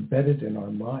were embedded in our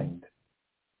mind.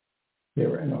 They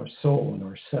were in our soul and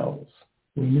our cells.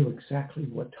 We knew exactly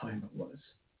what time it was.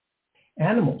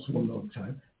 Animals will know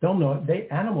time. They'll know.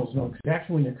 Animals know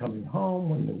exactly when they're coming home,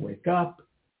 when they wake up,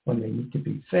 when they need to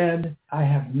be fed. I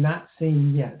have not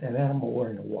seen yet an animal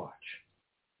wearing a watch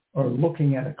or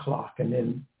looking at a clock and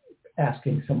then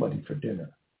asking somebody for dinner.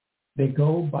 They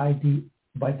go by the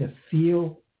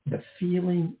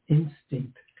feeling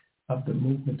instinct of the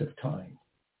movement of time.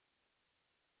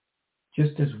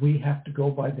 Just as we have to go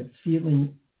by the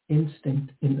feeling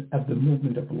instinct of the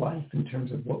movement of life in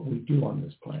terms of what we do on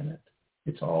this planet.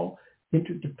 It's all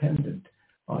interdependent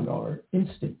on our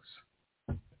instincts.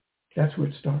 That's where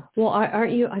it starts. Well,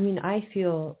 aren't you? I mean, I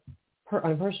feel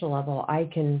on a personal level, I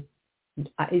can,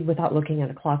 without looking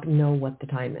at a clock, know what the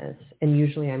time is. And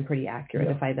usually I'm pretty accurate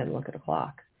if I then look at a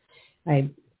clock.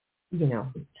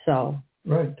 So.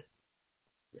 Right.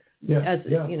 Yeah.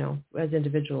 As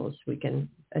individuals, we can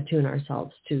attune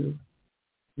ourselves to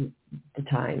the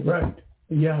time. Right.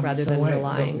 Yeah. Rather than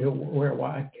relying.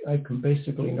 I can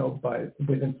basically know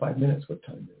within 5 minutes what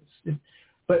time it is.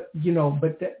 But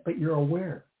you're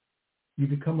aware. You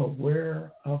become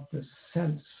aware of the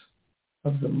sense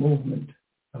of the movement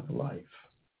of life.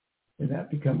 And that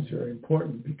becomes very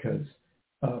important because,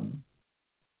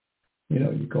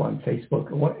 you go on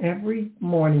Facebook. Every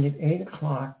morning at 8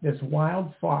 o'clock, this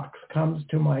wild fox comes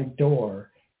to my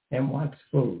door and wants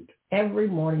food. Every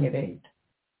morning at 8.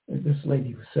 And this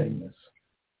lady was saying this.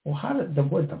 Well, how did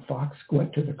the fox go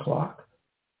into the clock?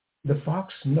 The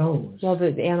fox knows. Well,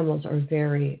 the animals are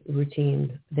very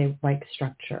routine. They like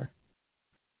structure.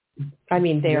 I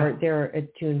mean, they're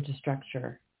attuned to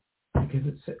structure.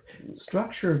 Because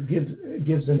structure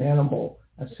gives an animal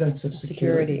a sense of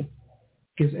security.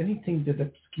 Because anything that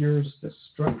obscures the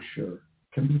structure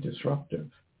can be disruptive.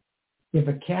 If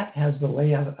a cat has the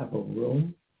layout of a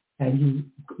room and you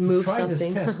move try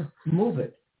something, this test, move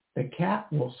it, the cat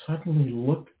will suddenly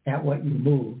look at what you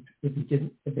moved if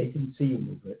they didn't see you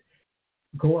move it,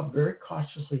 go up very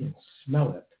cautiously and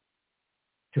smell it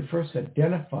to first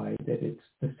identify that it's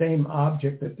the same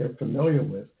object that they're familiar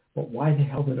with, but why the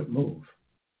hell did it move?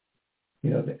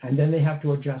 And then they have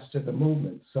to adjust to the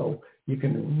movement. So you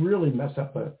can really mess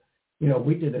up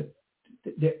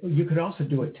you could also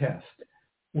do a test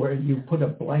where you put a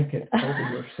blanket over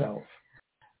yourself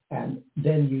and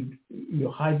then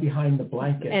you hide behind the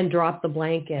blanket. And drop the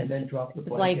blanket. And then drop the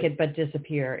blanket. But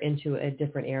disappear into a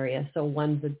different area. So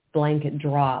when the blanket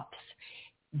drops,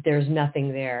 there's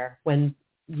nothing there. When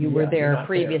you were there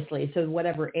previously. There. So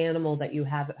whatever animal that you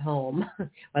have at home,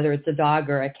 whether it's a dog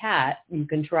or a cat, you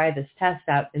can try this test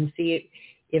out and see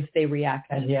if they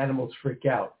react. And the animals freak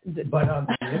out. But on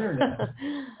the internet,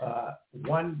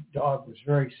 one dog was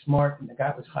very smart and the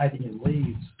guy was hiding in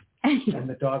leaves. And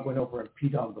the dog went over and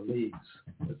peed on the leaves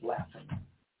and was laughing.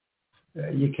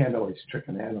 You can't always trick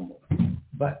an animal.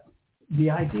 But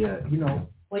the idea,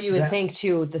 Well, you would think,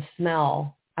 too, the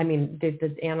smell. I mean,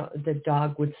 the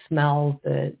dog would smell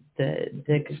the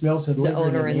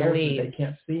owner in the leaves. They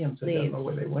can't see him, so they don't know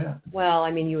where they went. Well, I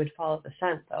mean, you would follow the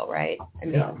scent, though, right? I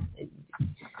mean,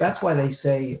 that's why they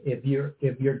say if your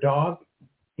dog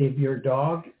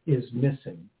is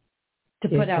missing,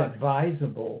 it's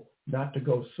advisable not to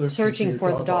go searching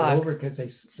for the dog over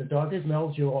because the dog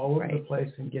smells you all over the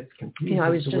place and gets confused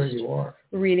as to where you are.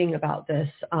 Reading about this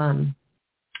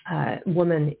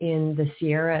woman in the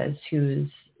Sierras who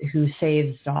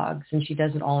saves dogs, and she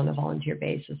does it all on a volunteer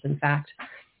basis. In fact,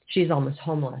 she's almost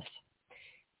homeless,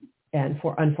 and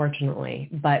unfortunately,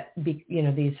 but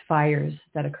these fires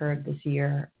that occurred this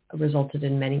year resulted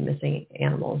in many missing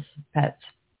animals, pets,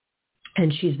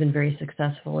 and she's been very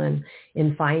successful in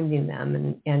finding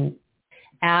them, and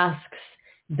asks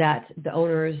that the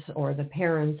owners or the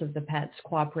parents of the pets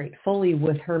cooperate fully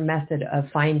with her method of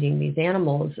finding these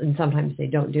animals, and sometimes they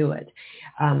don't do it.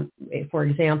 For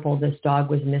example, this dog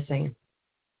was missing,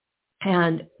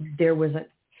 and there was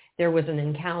an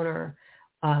encounter.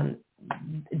 The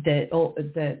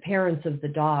parents of the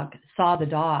dog saw the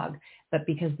dog, but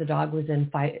because the dog was in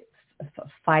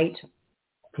flight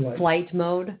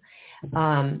mode,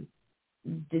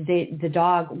 the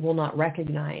dog will not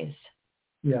recognize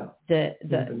the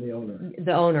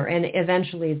owner. And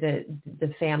eventually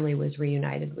the family was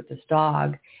reunited with this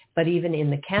dog, but even in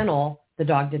the kennel, the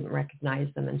dog didn't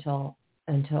recognize them until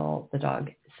the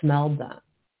dog smelled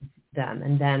them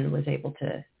and then was able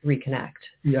to reconnect.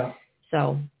 Yeah.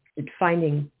 So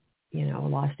finding,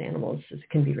 lost animals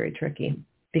can be very tricky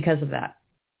because of that.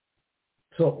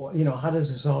 So, how does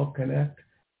this all connect?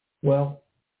 Well,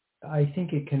 I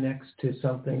think it connects to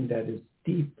something that is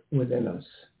deep within us.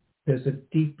 There's a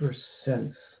deeper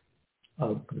sense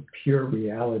of the pure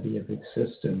reality of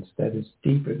existence that is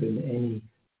deeper than any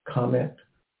comment,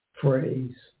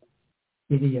 phrase,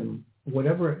 idiom,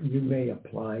 whatever you may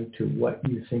apply to what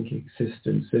you think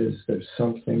existence is. There's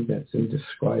something that's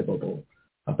indescribable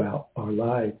about our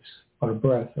lives, our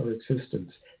breath, our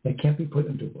existence that can't be put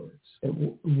into words.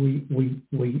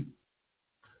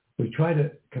 We try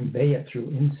to convey it through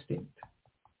instinct.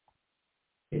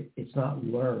 It's not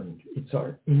learned. It's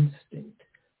our instinct.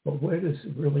 But where does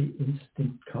really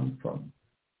instinct come from?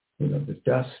 The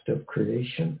dust of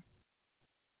creation?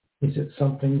 Is it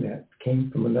something that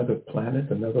came from another planet,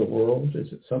 another world?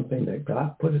 Is it something that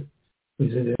God put it?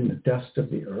 Is it in the dust of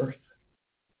the earth?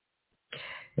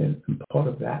 And part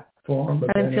of that form of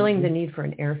I'm energy? feeling the need for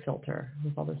an air filter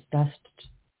with all this dust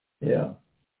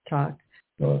talk.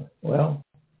 Well,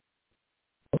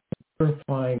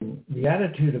 purifying, the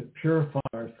attitude of purifying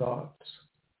our thoughts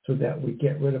so that we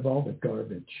get rid of all the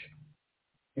garbage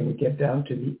and we get down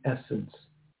to the essence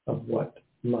of what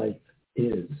life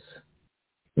is.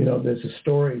 There's a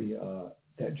story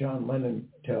that John Lennon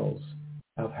tells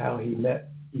of how he met,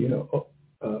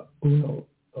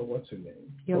 what's her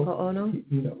name? Yoko Ono?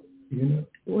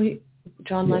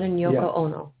 John Yeah, Lennon, Yoko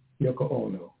Ono. Yoko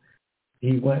Ono.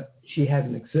 She had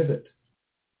an exhibit,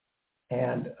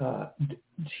 and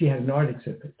she had an art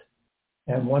exhibit.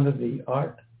 And one of the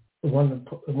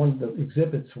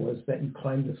exhibits was that you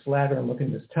climb this ladder and look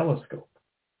in this telescope.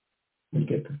 You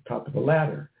get to the top of the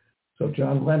ladder. So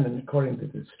John Lennon, according to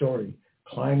this story,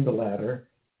 climbed the ladder,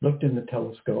 looked in the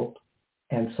telescope,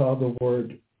 and saw the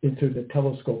word, into the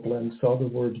telescope lens, saw the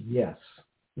word yes,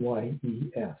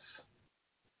 Y-E-S.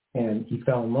 And he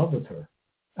fell in love with her.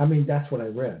 I mean, that's what I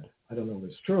read. I don't know if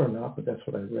it's true or not, but that's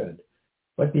what I read.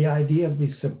 But the idea of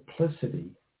the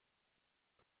simplicity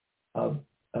of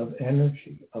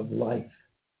energy, of life,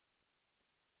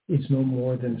 is no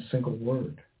more than a single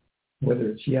word, whether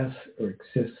it's yes or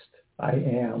exist. I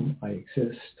am, I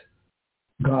exist,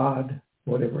 God,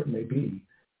 whatever it may be.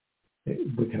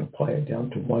 We can apply it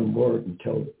down to one word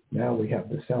until now we have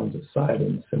the sounds of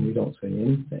silence and we don't say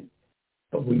anything.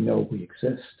 But we know we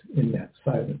exist in that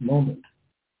silent moment.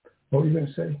 What were you going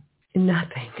to say?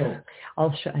 Nothing. Oh.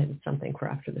 I'll show something for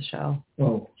after the show.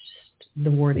 Oh. Just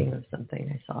the wording of something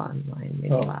I saw online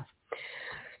made me laugh.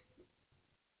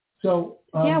 So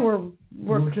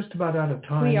we're just about out of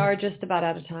time. We are just about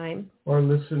out of time. Our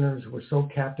listeners were so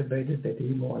captivated they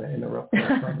didn't want to interrupt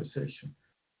our conversation.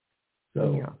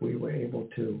 So we were able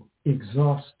to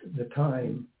exhaust the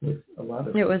time with a lot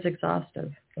of... It was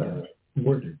exhaustive.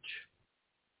 Wordage.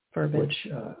 Verbiage.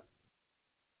 Which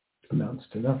amounts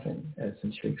to nothing, as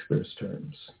in Shakespeare's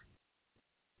terms.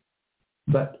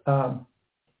 But so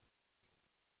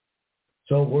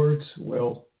words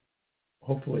will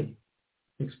hopefully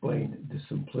explain the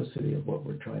simplicity of what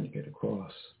we're trying to get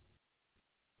across.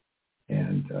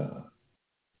 And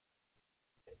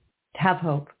have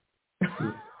hope.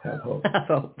 Have hope. Have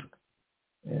hope.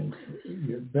 And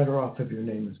you're better off if your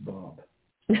name is Bob.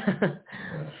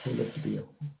 Who lived to be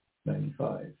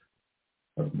 95.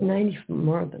 90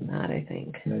 more than that, I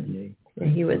think. 98. Yeah,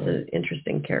 he was an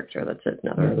interesting character. That's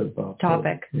another Bob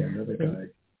topic. Yeah, another guy.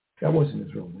 That wasn't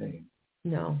his real name.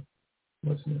 No.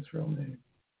 Wasn't his real name.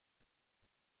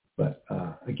 But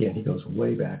again, he goes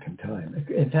way back in time.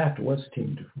 In fact, was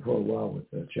teamed for a while with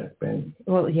Jack Benny.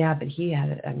 Well, yeah, but he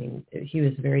had, he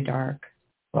was very dark.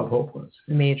 Bob Hope was.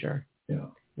 Major. Yeah.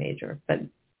 Major. But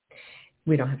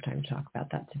we don't have time to talk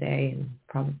about that today, and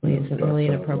probably isn't really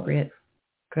an appropriate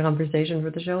conversation for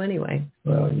the show anyway.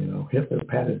 Well, Hitler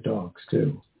patted dogs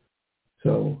too.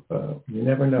 So you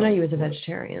never know. No, he was a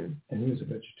vegetarian. And he was a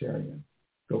vegetarian.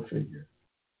 Go figure.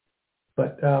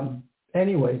 But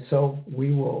anyway, so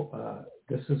we will,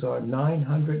 this is our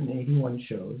 981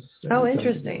 shows. Oh,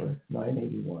 interesting.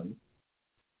 981.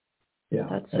 Yeah.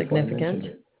 That's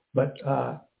significant. But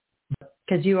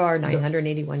because you are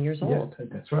 981 years old. Yeah,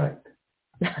 that's right.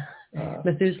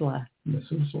 Methuselah.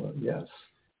 Methuselah, yes.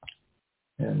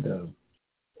 And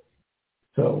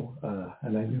so,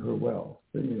 and I knew her well,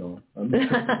 but, I'm talking to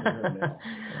her now.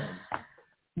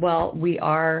 Well, we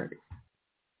are,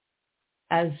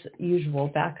 as usual,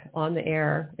 back on the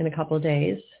air in a couple of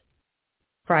days,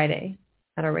 Friday,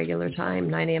 at our regular time,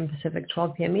 9 a.m. Pacific,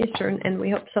 12 p.m. Eastern, and we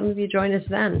hope some of you join us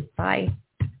then. Bye.